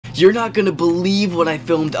You're not gonna believe what I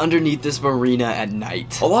filmed underneath this marina at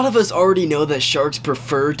night. A lot of us already know that sharks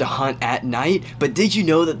prefer to hunt at night, but did you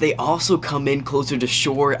know that they also come in closer to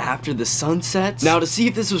shore after the sun sets? Now, to see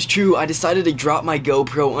if this was true, I decided to drop my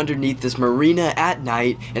GoPro underneath this marina at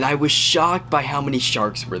night, and I was shocked by how many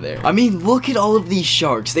sharks were there. I mean, look at all of these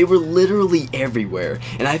sharks. They were literally everywhere,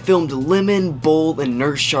 and I filmed lemon, bull, and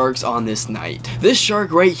nurse sharks on this night. This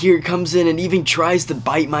shark right here comes in and even tries to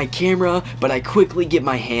bite my camera, but I quickly get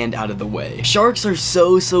my hand out of the way. Sharks are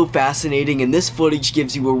so fascinating, and this footage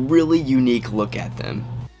gives you a really unique look at them.